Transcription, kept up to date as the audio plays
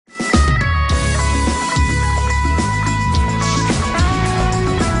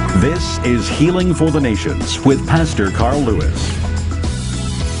This is Healing for the Nations with Pastor Carl Lewis.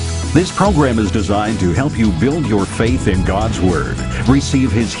 This program is designed to help you build your faith in God's Word,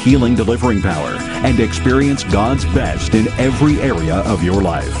 receive His healing delivering power, and experience God's best in every area of your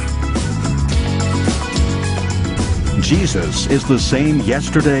life. Jesus is the same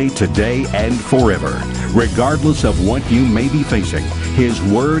yesterday, today, and forever. Regardless of what you may be facing, His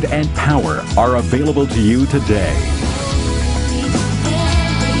Word and power are available to you today.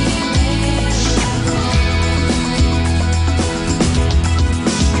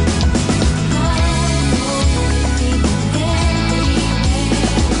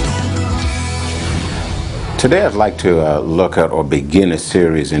 Today I'd like to look at or begin a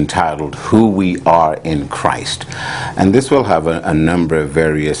series entitled Who We Are in Christ. And this will have a number of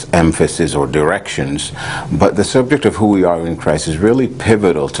various emphases or directions, but the subject of who we are in Christ is really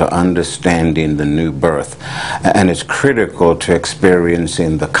pivotal to understanding the new birth. And it's critical to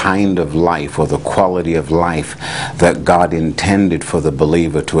experiencing the kind of life or the quality of life that God intended for the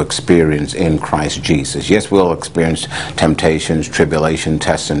believer to experience in Christ Jesus. Yes, we'll experience temptations, tribulation,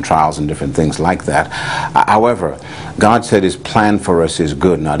 tests, and trials, and different things like that. However, God said His plan for us is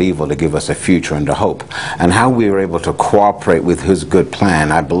good, not evil, to give us a future and a hope. And how we are able to cooperate with His good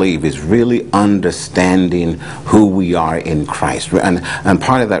plan, I believe, is really understanding who we are in Christ. And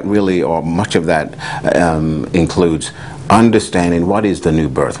part of that really, or much of that, includes understanding what is the new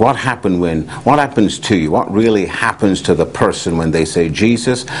birth. What happens to you? What really happens to the person when they say,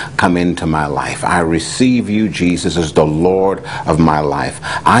 Jesus, come into my life. I receive you, Jesus, as the Lord of my life.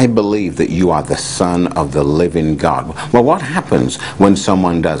 I believe that you are the Son of the living God. Well, what happens when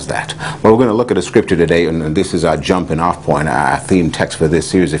someone does that? Well, we're going to look at a scripture today, and this is our jumping off point, our theme text for this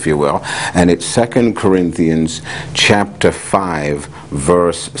series, if you will. And it's 2 Corinthians chapter 5,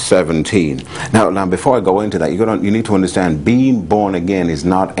 verse 17. Now, before I go into that, you need to understand being born again is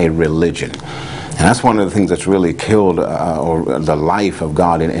not a religion. And that's one of the things that's really killed the life of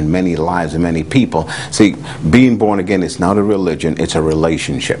God in many lives and many people. See, being born again is not a religion, it's a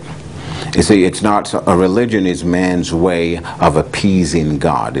relationship. You see, it's not a religion is man's way of appeasing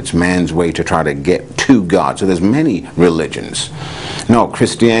God. It's man's way to try to get to God. So there's many religions. No,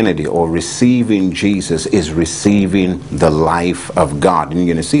 Christianity or receiving Jesus is receiving the life of God. And you're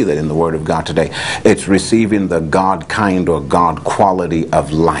going to see that in the Word of God today. It's receiving the God kind or God quality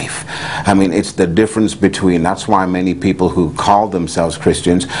of life. I mean, it's the difference between, that's why many people who call themselves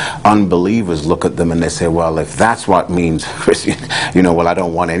Christians, unbelievers look at them and they say, well, if that's what means Christian, well, I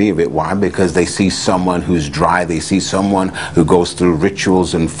don't want any of it. Why? Because they see someone who's dry, they see someone who goes through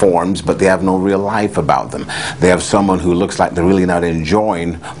rituals and forms, but they have no real life about them. They have someone who looks like they're really not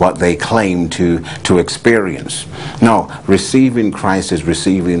enjoying what they claim to experience. No, receiving Christ is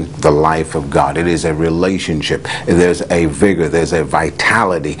receiving the life of God. It is a relationship. There's a vigor, there's a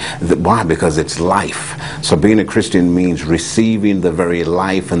vitality. Why? Because it's life. So being a Christian means receiving the very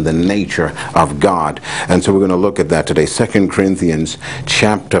life and the nature of God. And so we're going to look at that today. 2 Corinthians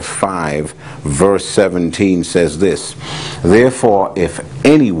chapter 5, verse 17 says this, therefore, if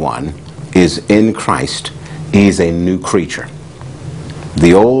anyone is in Christ, he is a new creature.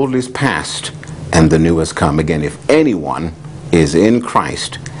 The old is past and the new has come. Again, if anyone is in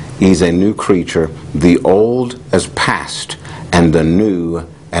Christ, he's a new creature. The old has passed and the new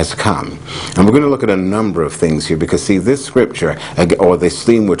has come. And we're going to look at a number of things here because, see, this scripture, or this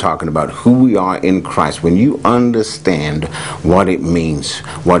theme we're talking about, who we are in Christ, when you understand what it means,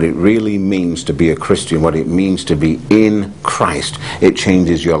 what it really means to be a Christian, what it means to be in Christ, it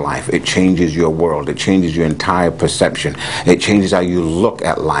changes your life. It changes your world. It changes your entire perception. It changes how you look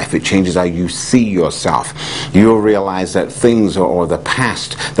at life. It changes how you see yourself. You'll realize that things or the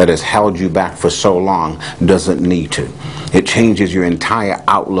past that has held you back for so long doesn't need to. It changes your entire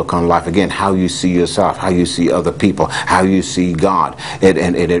outlook on life. Again, how you see yourself, how you see other people, how you see God.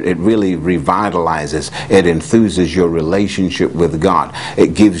 It really revitalizes, it enthuses your relationship with God.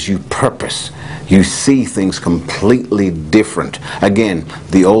 It gives you purpose. You see things completely different. Again,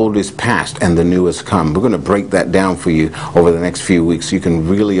 the old is past and the new has come. We're going to break that down for you over the next few weeks so you can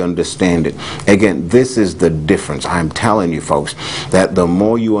really understand it. Again, this is the difference. I'm telling you, folks, that the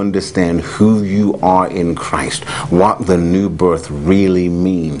more you understand who you are in Christ, what the new birth really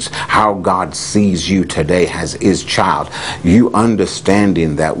means, how God sees you today as His child, you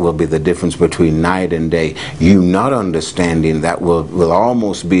understanding that will be the difference between night and day. You not understanding that will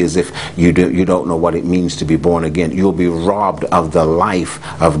almost be as if you don't know what it means to be born again. You'll be robbed of the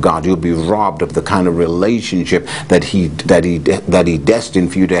life of God. You'll be robbed of the kind of relationship that He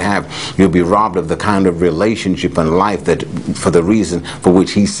destined for you to have. You'll be robbed of the kind of relationship and life that, for the reason for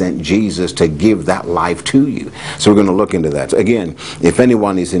which He sent Jesus to give that life to you. So we're going to look into that. So again, if anyone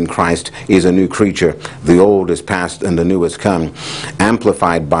anyone is in Christ is a new creature. The old is past and the new has come.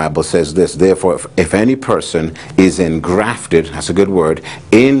 Amplified Bible says this, therefore, if any person is engrafted, that's a good word,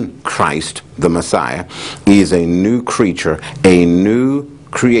 in Christ, the Messiah, is a new creature, a new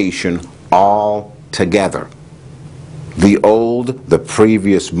creation altogether. The old, the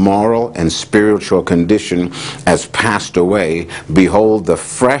previous moral and spiritual condition has passed away. Behold, the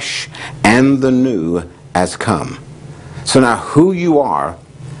fresh and the new has come. So now who you are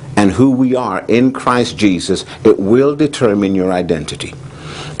and who we are in Christ Jesus, it will determine your identity.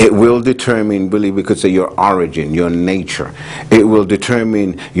 It will determine, really, we could say, your origin, your nature. It will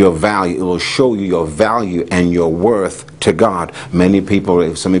determine your value. It will show you your value and your worth to God. Many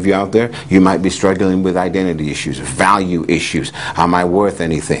people, some of you out there, you might be struggling with identity issues, value issues. Am I worth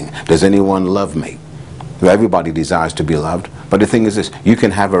anything? Does anyone love me? Everybody desires to be loved. But the thing is this, you can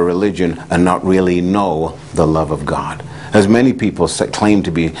have a religion and not really know the love of God. As many people claim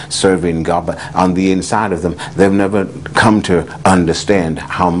to be serving God, but on the inside of them, they've never come to understand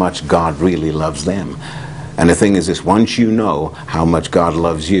how much God really loves them. And the thing is this, once you know how much God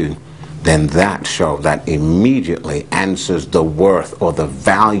loves you, then that immediately answers the worth or the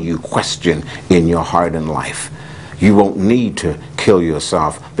value question in your heart and life. You won't need to kill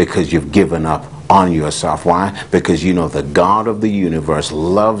yourself because you've given up on yourself. Why? Because you know the God of the universe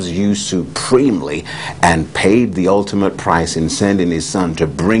loves you supremely and paid the ultimate price in sending his son to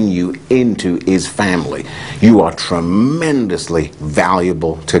bring you into his family. You are tremendously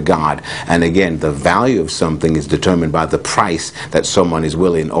valuable to God. And again, the value of something is determined by the price that someone is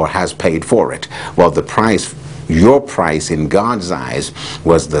willing or has paid for it. Well, the price, your price in God's eyes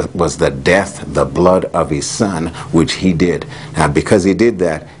was the death, the blood of his son, which he did. Now, because he did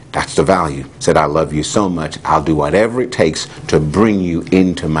that, that's the value. Said, I love you so much, I'll do whatever it takes to bring you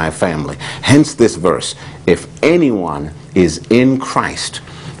into my family. Hence this verse, if anyone is in Christ,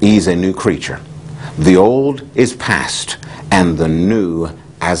 he's a new creature. The old is past and the new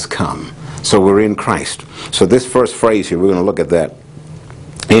has come. So we're in Christ. So this first phrase here, we're going to look at that.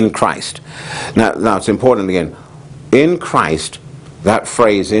 In Christ. Now it's important again. In Christ, that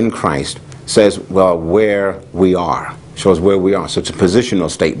phrase in Christ says, well, where we are. Shows where we are. So it's a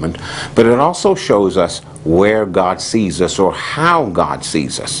positional statement, but it also shows us where God sees us or how God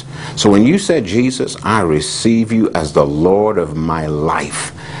sees us. So when you said, Jesus, I receive you as the Lord of my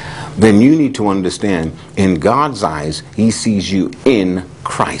life, then you need to understand, in God's eyes, he sees you in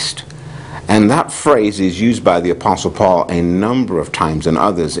Christ. And that phrase is used by the Apostle Paul a number of times and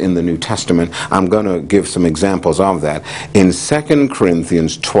others in the New Testament. I'm going to give some examples of that. In 2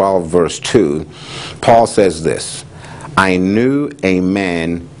 Corinthians 12, verse 2, Paul says this, I knew a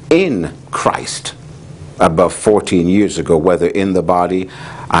man in Christ above 14 years ago, whether in the body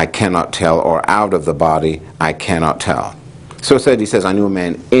I cannot tell or out of the body I cannot tell. So he says, I knew a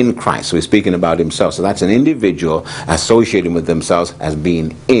man in Christ. So he's speaking about himself. So that's an individual associating with themselves as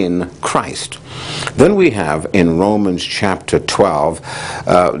being in Christ. Then we have in Romans chapter 12,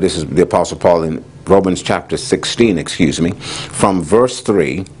 this is the Apostle Paul in Romans chapter 16, from verse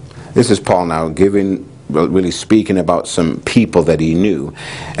 3. This is Paul now really speaking about some people that he knew,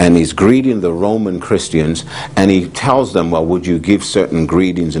 and he's greeting the Roman Christians, and he tells them, well, would you give certain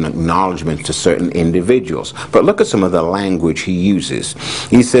greetings and acknowledgments to certain individuals? But look at some of the language he uses.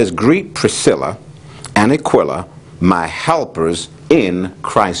 He says, greet Priscilla and Aquila, my helpers in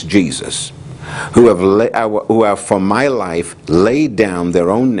Christ Jesus, who have for my life laid down their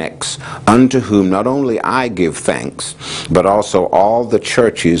own necks, unto whom not only I give thanks, but also all the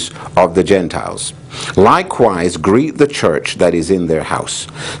churches of the Gentiles. Likewise greet the church that is in their house.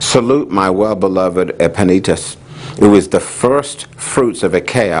 Salute my well-beloved Epanetus, who is the first fruits of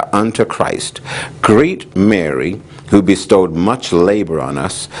Achaia unto Christ. Greet Mary, who bestowed much labor on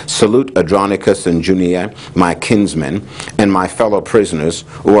us. Salute Andronicus and Junia, my kinsmen, and my fellow prisoners,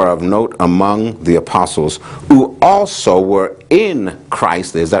 who are of note among the apostles, who also were in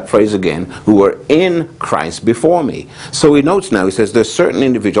Christ. There's that phrase again, who were in Christ before me. So he notes now, he says, there's certain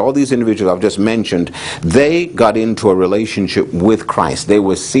individuals, all these individuals I've just mentioned, they got into a relationship with Christ. They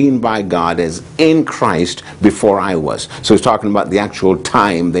were seen by God as in Christ before I was. So he's talking about the actual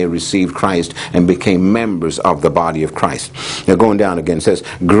time they received Christ and became members of the body of Christ. Now going down again, it says,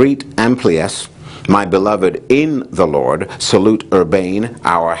 greet Amplias, my beloved in the Lord. Salute Urbane,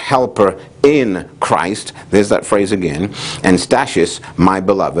 our helper in Christ. There's that phrase again. And Stachys, my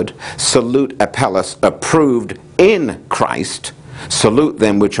beloved. Salute Apelles, approved in Christ. Salute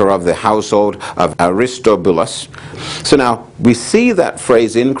them which are of the household of Aristobulus. So now we see that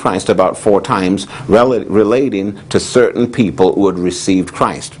phrase in Christ about 4 times relating to certain people who had received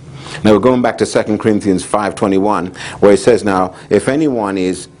Christ. Now we're going back to 2 Corinthians 5:21, where it says, now, if anyone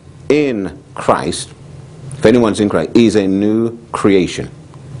is in Christ, if anyone's in Christ, he's a new creation.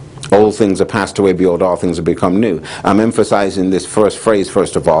 Old things are passed away, behold, all things have become new. I'm emphasizing this first phrase,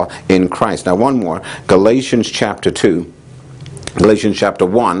 first of all, in Christ. Now one more, Galatians chapter 2. Galatians chapter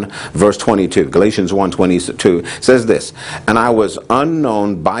 1, verse 22. Galatians 1:22 says this, and I was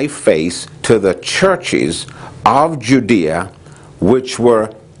unknown by face to the churches of Judea which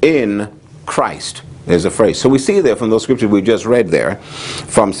were in Christ. There's a phrase. So we see there from those scriptures we just read there,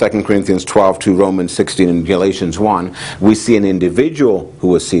 from 2 Corinthians 12 to Romans 16 and Galatians 1, we see an individual who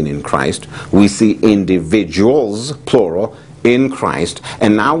was seen in Christ. We see individuals, plural, in Christ.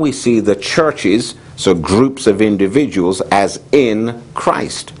 And now we see the churches, so groups of individuals, as in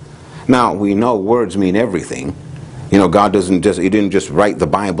Christ. Now, we know words mean everything. You know, God doesn't just, He didn't just write the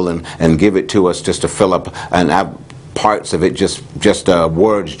Bible and give it to us just to fill up and have parts of it, just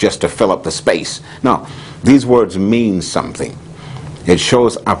words just to fill up the space. No, these words mean something. It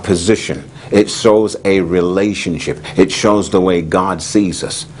shows a position. It shows a relationship. It shows the way God sees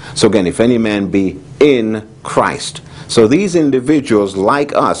us. So again, if any man be in Christ. So these individuals,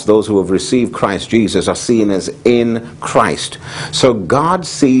 like us, those who have received Christ Jesus, are seen as in Christ. So God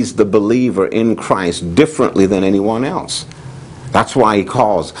sees the believer in Christ differently than anyone else. That's why He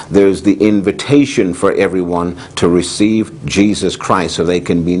calls, there's the invitation for everyone to receive Jesus Christ so they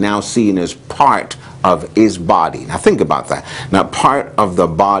can be now seen as part of His body. Now think about that. Now part of the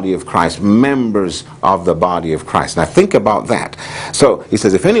body of Christ, members of the body of Christ. Now think about that. So He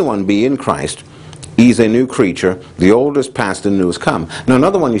says, if anyone be in Christ, he's a new creature. The old is past, the new has come. Now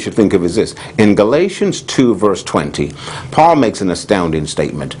another one you should think of is this. In Galatians 2 verse 20, Paul makes an astounding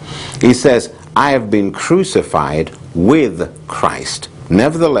statement. He says, I have been crucified with Christ.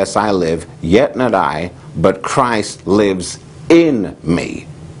 Nevertheless I live, yet not I, but Christ lives in me.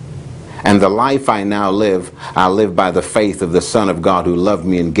 And the life I now live, I live by the faith of the Son of God who loved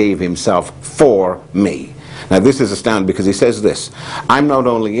me and gave Himself for me. Now this is astounding because he says this, I'm not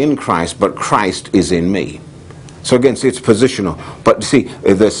only in Christ, but Christ is in me. So again, see, it's positional. But see,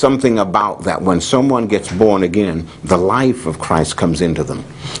 there's something about that. When someone gets born again, the life of Christ comes into them.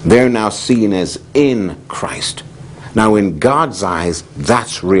 They're now seen as in Christ. Now in God's eyes,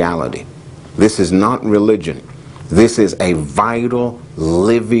 that's reality. This is not religion. This is a vital,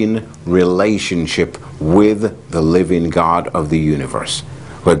 living relationship with the living God of the universe.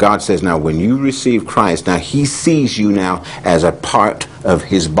 Where God says, now when you receive Christ, now He sees you now as a part of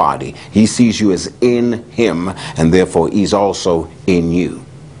His body. He sees you as in Him, and therefore He's also in you.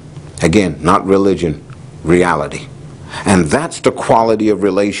 Again, not religion, reality. And that's the quality of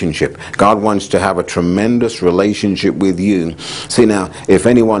relationship. God wants to have a tremendous relationship with you. See now, if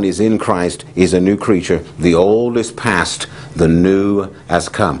anyone is in Christ, he's a new creature. The old is past, the new has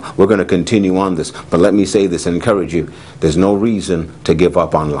come. We're going to continue on this, but let me say this and encourage you. There's no reason to give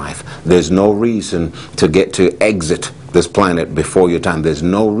up on life. There's no reason to exit this planet before your time. There's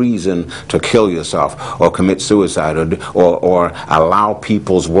no reason to kill yourself or commit suicide or allow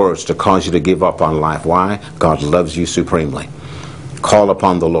people's words to cause you to give up on life. Why? God loves you supremely. Call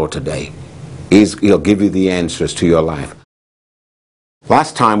upon the Lord today. He'll give you the answers to your life.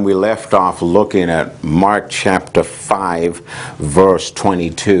 Last time we left off looking at Mark chapter 5 verse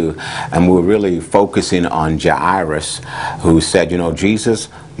 22, and we're really focusing on Jairus, who said, you know, Jesus,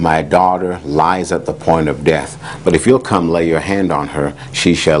 my daughter lies at the point of death, but if you'll come lay your hand on her,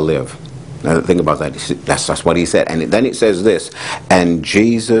 she shall live. Now think about that. That's what he said. And then it says this, and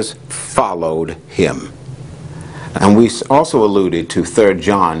Jesus followed him. And we also alluded to 3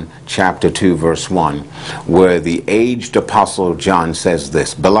 John chapter 2 verse 1, where the aged apostle John says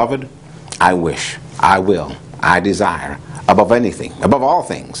this, beloved, I wish, I will, I desire, above anything, above all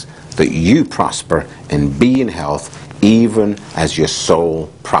things, that you prosper and be in health, even as your soul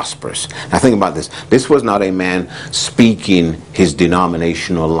prospers. Now think about this. This was not a man speaking his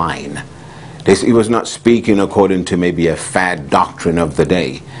denominational line. He was not speaking according to maybe a fad doctrine of the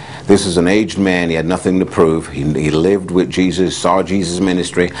day. This is an aged man. He had nothing to prove. He lived with Jesus, saw Jesus'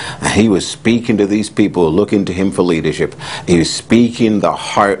 ministry, and he was speaking to these people looking to him for leadership. He was speaking the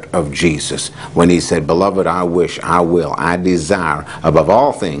heart of Jesus when he said, beloved, I wish, I will, I desire above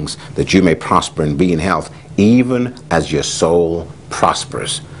all things that you may prosper and be in health, even as your soul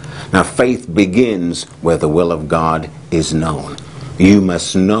prospers. Now faith begins where the will of God is known. You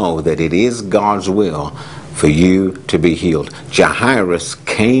must know that it is God's will for you to be healed. Jairus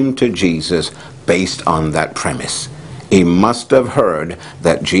came to Jesus based on that premise. He must have heard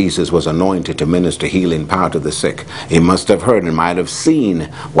that Jesus was anointed to minister healing power to the sick. He must have heard and might have seen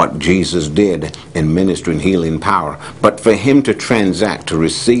what Jesus did in ministering healing power. But for him to transact, to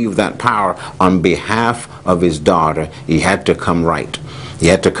receive that power on behalf of his daughter, he had to come right. He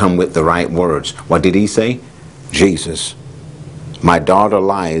had to come with the right words. What did he say? Jesus, my daughter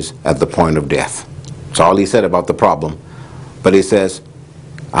lies at the point of death. That's all he said about the problem. But he says,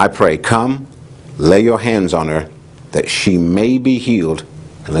 I pray, come, lay your hands on her, that she may be healed,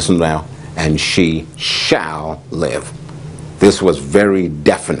 and listen now, and she shall live. This was very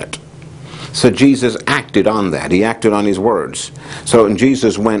definite. So Jesus acted on that. He acted on his words. So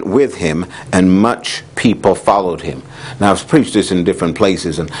Jesus went with him, and much people followed him. Now, I've preached this in different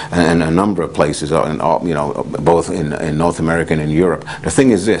places, and a number of places, both in North America and in Europe. The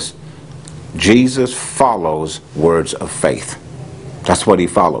thing is this: Jesus follows words of faith. That's what he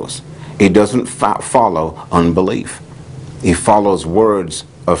follows. He doesn't follow unbelief. He follows words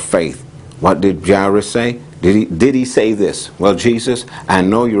of faith. What did Jairus say? Did he say this? Well, Jesus, I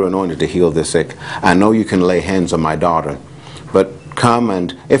know you're anointed to heal the sick. I know you can lay hands on my daughter. But come,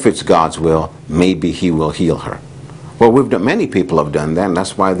 and if it's God's will, maybe he will heal her. Well, many people have done that, and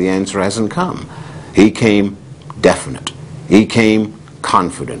that's why the answer hasn't come. He came definite. He came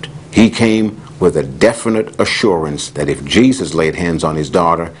confident. He came with a definite assurance that if Jesus laid hands on his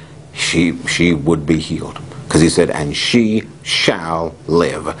daughter, she would be healed. Because he said, and she shall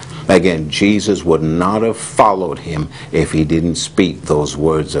live. Again, Jesus would not have followed him if he didn't speak those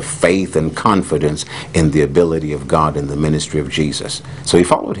words of faith and confidence in the ability of God in the ministry of Jesus. So he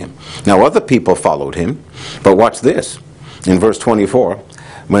followed him. Now other people followed him, but watch this. In verse 24,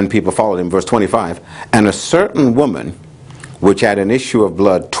 when people followed him, verse 25, and a certain woman which had an issue of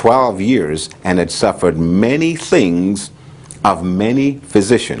blood 12 years and had suffered many things of many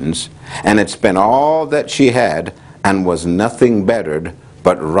physicians, and had spent all that she had, and was nothing bettered,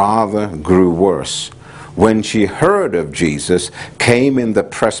 but rather grew worse. When she heard of Jesus, came in the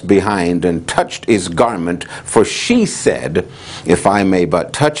press behind, and touched his garment, for she said, if I may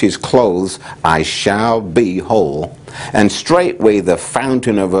but touch his clothes, I shall be whole. And straightway the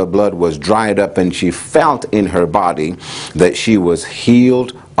fountain of her blood was dried up, and she felt in her body that she was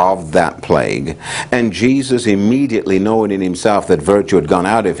healed of that plague. And Jesus, immediately knowing in himself that virtue had gone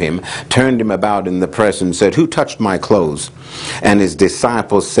out of him, turned him about in the press and said, who touched my clothes? And his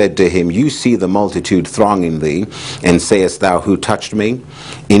disciples said to him, you see the multitude thronging thee, and sayest thou, who touched me?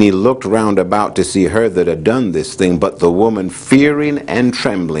 And he looked round about to see her that had done this thing. But the woman, fearing and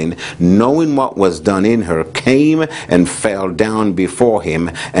trembling, knowing what was done in her, came and fell down before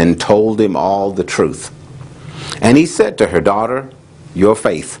him, and told him all the truth. And he said to her, daughter, your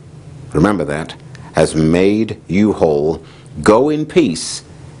faith, remember that, has made you whole. Go in peace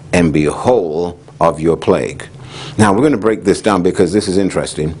and be whole of your plague. Now we're going to break this down because this is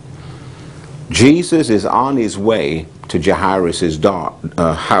interesting. Jesus is on his way to Jairus'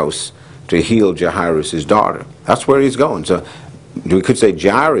 house to heal Jairus' daughter. That's where he's going. So we could say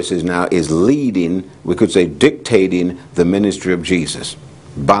Jairus is leading, we could say dictating the ministry of Jesus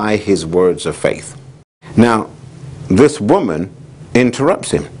by his words of faith. Now, this woman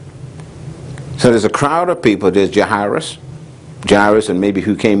interrupts him. So there's a crowd of people. There's Jairus and maybe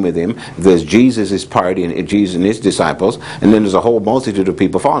who came with him. There's Jesus' party and Jesus and his disciples, and then there's a whole multitude of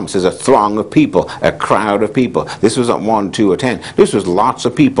people following him. So there's a throng of people, a crowd of people. This wasn't 1, 2, or 10. This was lots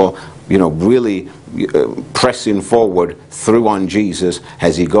of people, really pressing forward through on Jesus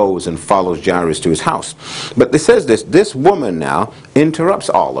as he goes and follows Jairus to his house. But it says this woman now interrupts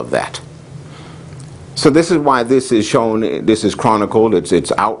all of that. So this is why this is shown, this is chronicled,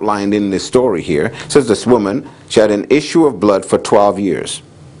 it's outlined in this story here. It says this woman, she had an issue of blood for 12 years.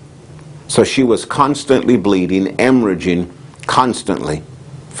 So she was constantly bleeding, hemorrhaging constantly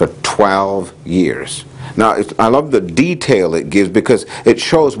for 12 years. Now, I love the detail it gives because it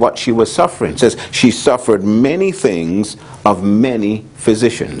shows what she was suffering. It says she suffered many things of many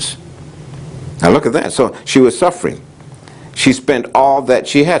physicians. Now look at that. So she was suffering. She spent all that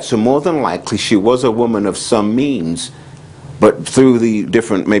she had. So more than likely she was a woman of some means. But through the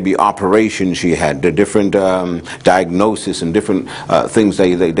different maybe operations she had, the different diagnosis and different things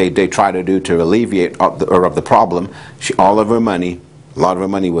they try to do to alleviate of the problem, all of her money, a lot of her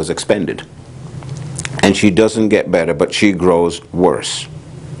money was expended. And she doesn't get better, but she grows worse.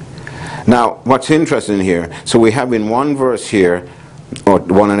 Now, what's interesting here, so we have in one verse here, or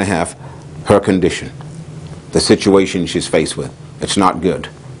 1.5, her condition. The situation she's faced with. It's not good.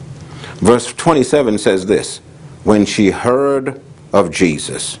 Verse 27 says this, when she heard of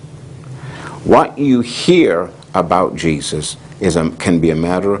Jesus. What you hear about Jesus can be a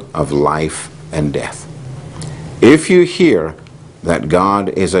matter of life and death. If you hear that God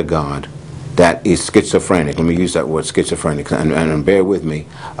is a God that is schizophrenic, let me use that word schizophrenic, and bear with me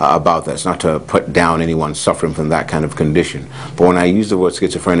about that. It's not to put down anyone suffering from that kind of condition. But when I use the word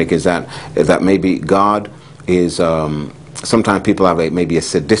schizophrenic, is that maybe God is, sometimes people have maybe a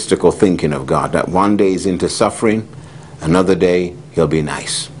sadistical thinking of God, that one day he's into suffering, another day he'll be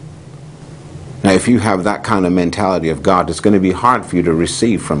nice. Now, if you have that kind of mentality of God, it's going to be hard for you to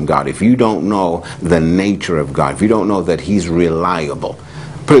receive from God. If you don't know the nature of God, if you don't know that he's reliable,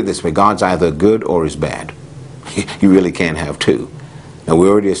 put it this way, God's either good or he's bad. You really can't have two. Now, we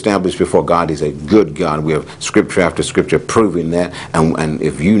already established before God is a good God. We have scripture after scripture proving that. And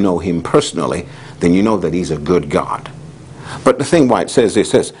if you know him personally, then you know that he's a good God. But the thing why it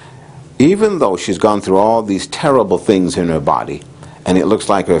says, even though she's gone through all these terrible things in her body, and it looks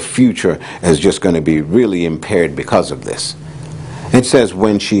like her future is just going to be really impaired because of this. It says,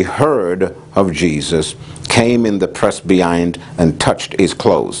 when she heard of Jesus, came in the press behind and touched his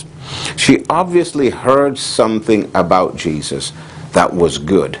clothes. She obviously heard something about Jesus that was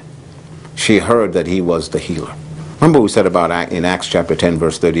good. She heard that he was the healer. Remember we said about in Acts chapter 10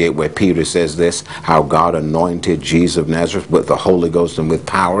 verse 38 where Peter says this, how God anointed Jesus of Nazareth with the Holy Ghost and with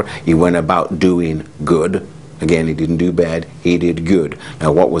power. He went about doing good. Again, he didn't do bad, he did good.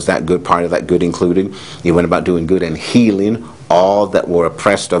 Now what was that good? Part of that good included, he went about doing good and healing all that were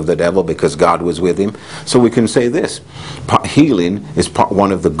oppressed of the devil because God was with him. So we can say this, healing is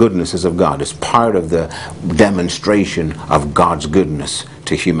one of the goodnesses of God. It's part of the demonstration of God's goodness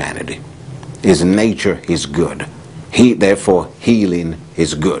to humanity. His nature is good. Therefore, healing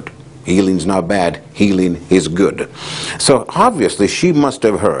is good. Healing's not bad, healing is good. So obviously she must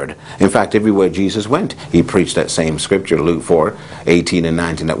have heard. In fact, everywhere Jesus went, he preached that same scripture, Luke 4, 18 and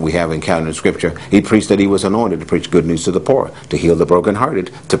 19 that we have encountered in scripture. He preached that he was anointed to preach good news to the poor, to heal the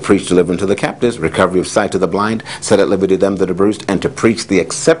brokenhearted, to preach deliverance to the captives, recovery of sight to the blind, set at liberty them that are bruised, and to preach the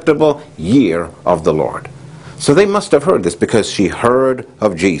acceptable year of the Lord. So they must have heard this because she heard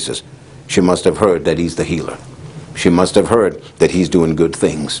of Jesus. She must have heard that he's the healer. She must have heard that he's doing good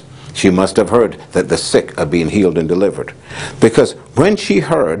things. She must have heard that the sick are being healed and delivered. Because when she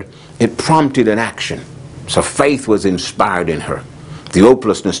heard, it prompted an action. So faith was inspired in her. The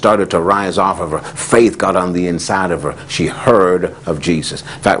hopelessness started to rise off of her. Faith got on the inside of her. She heard of Jesus.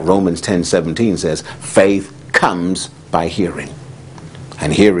 In fact, Romans 10:17 says, faith comes by hearing.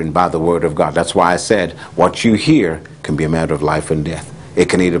 And hearing by the word of God. That's why I said, what you hear can be a matter of life and death. It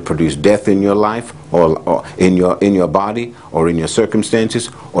can either produce death in your life or in your body or in your circumstances,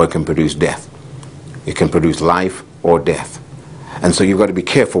 or it can produce death. It can produce life or death. And so you've got to be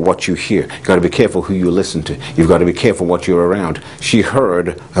careful what you hear. You've got to be careful who you listen to. You've got to be careful what you're around. She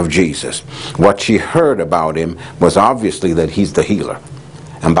heard of Jesus. What she heard about him was obviously that he's the healer.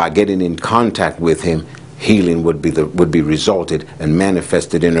 And by getting in contact with him, healing would be resulted and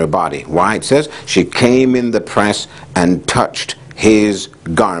manifested in her body. Why? It says she came in the press and touched his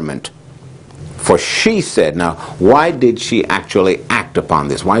garment. For she said, now why did she actually act upon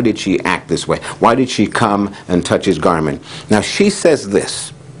this? Why did she act this way? Why did she come and touch his garment? Now she says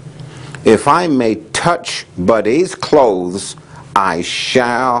this, if I may touch but his clothes, I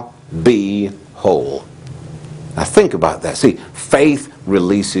shall be whole. Now think about that. See, faith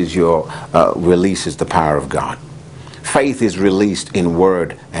releases the power of God. Faith is released in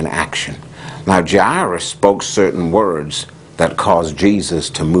word and action. Now Jairus spoke certain words that caused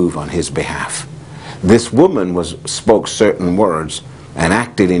Jesus to move on his behalf. This woman spoke certain words and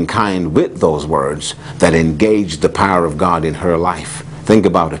acted in kind with those words that engaged the power of God in her life. Think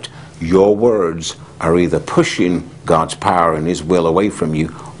about it. Your words are either pushing God's power and his will away from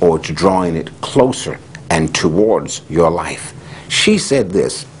you, or it's drawing it closer and towards your life. She said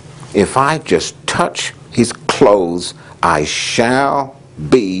this, if I just touch his clothes, I shall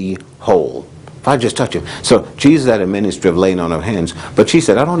be whole. If I just touch him. So Jesus had a ministry of laying on of hands, but she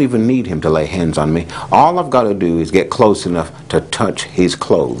said, I don't even need him to lay hands on me. All I've got to do is get close enough to touch his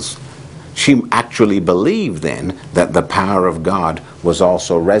clothes. She actually believed then that the power of God was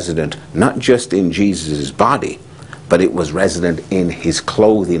also resident, not just in Jesus' body, but it was resident in his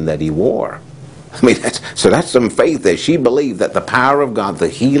clothing that he wore. I mean, that's some faith there. She believed that the power of God, the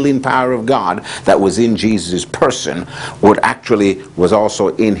healing power of God that was in Jesus' person was also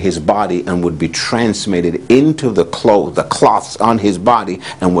in his body and would be transmitted into the cloths on his body,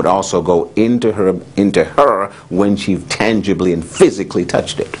 and would also go into her when she tangibly and physically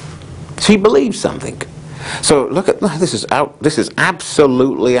touched it. She believed something. So look at this is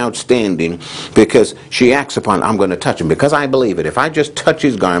absolutely outstanding, because she acts upon, I'm going to touch him because I believe it. If I just touch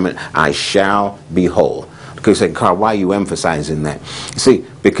his garment, I shall be whole. Because you say, Carl, why are you emphasizing that? See,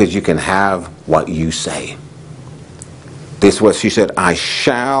 because you can have what you say. She said, I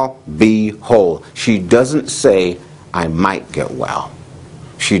shall be whole. She doesn't say, I might get well.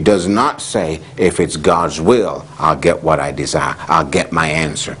 She does not say, if it's God's will, I'll get what I desire. I'll get my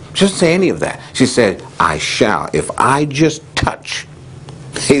answer. She doesn't say any of that. She said, I shall. If I just touch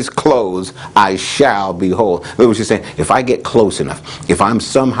his clothes, I shall be whole. That's what she's saying. If I get close enough, if I'm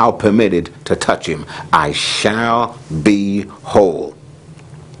somehow permitted to touch him, I shall be whole.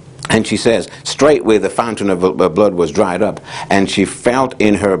 And she says, straightway the fountain of blood was dried up, and she felt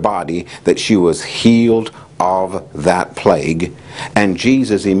in her body that she was healed of that plague. And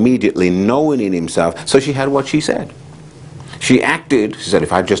Jesus immediately, knowing in himself, so she had what she said. She acted, she said,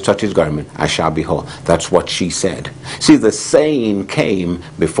 if I just touch his garment, I shall be whole. That's what she said. See, the saying came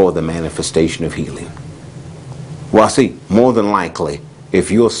before the manifestation of healing. Well, see, more than likely,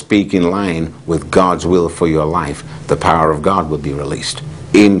 if you'll speak in line with God's will for your life, the power of God will be released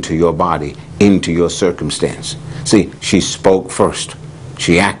into your body, into your circumstance. See, she spoke first.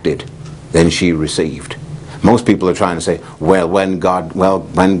 She acted, then she received. Most people are trying to say, when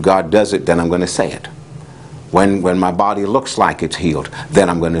God does it, then I'm going to say it. When my body looks like it's healed, then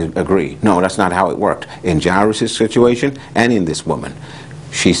I'm going to agree. No, that's not how it worked. In Jairus' situation and in this woman,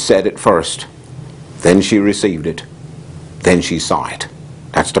 she said it first, then she received it, then she saw it.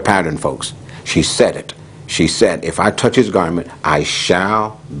 That's the pattern, folks. She said it. She said, if I touch his garment, I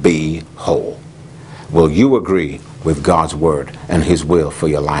shall be whole. Will you agree with God's word and his will for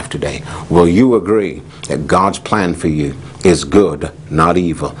your life today? Will you agree that God's plan for you is good, not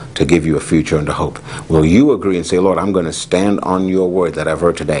evil, to give you a future and a hope? Will you agree and say, Lord, I'm going to stand on your word that I've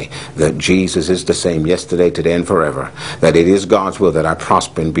heard today, that Jesus is the same yesterday, today, and forever, that it is God's will that I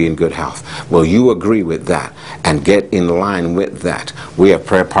prosper and be in good health? Will you agree with that and get in line with that? We have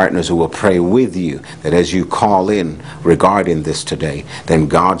prayer partners who will pray with you, that as you call in regarding this today, then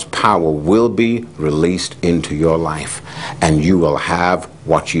God's power will be released into your life, and you will have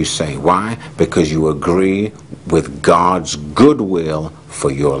what you say. Why? Because you agree with God's goodwill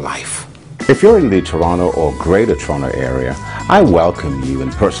for your life. If you're in the Toronto or Greater Toronto area, I welcome you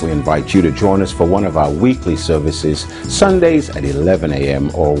and personally invite you to join us for one of our weekly services, Sundays at 11 a.m.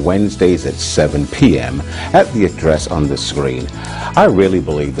 or Wednesdays at 7 p.m. at the address on the screen. I really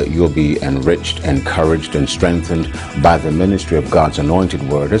believe that you'll be enriched, encouraged, and strengthened by the ministry of God's anointed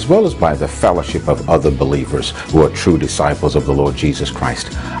word, as well as by the fellowship of other believers who are true disciples of the Lord Jesus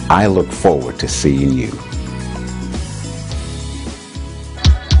Christ. I look forward to seeing you.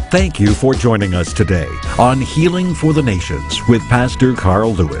 Thank you for joining us today on Healing for the Nations with Pastor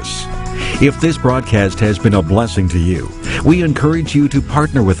Carl Lewis. If this broadcast has been a blessing to you, we encourage you to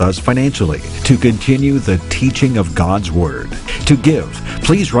partner with us financially to continue the teaching of God's Word. To give,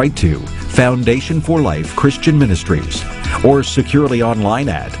 please write to Foundation for Life Christian Ministries or securely online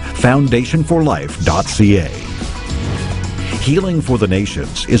at foundationforlife.ca. Healing for the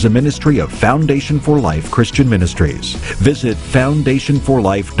Nations is a ministry of Foundation for Life Christian Ministries. Visit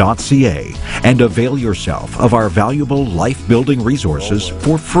foundationforlife.ca and avail yourself of our valuable life-building resources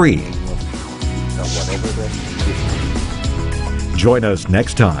for free. Join us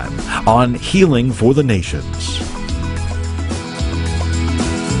next time on Healing for the Nations.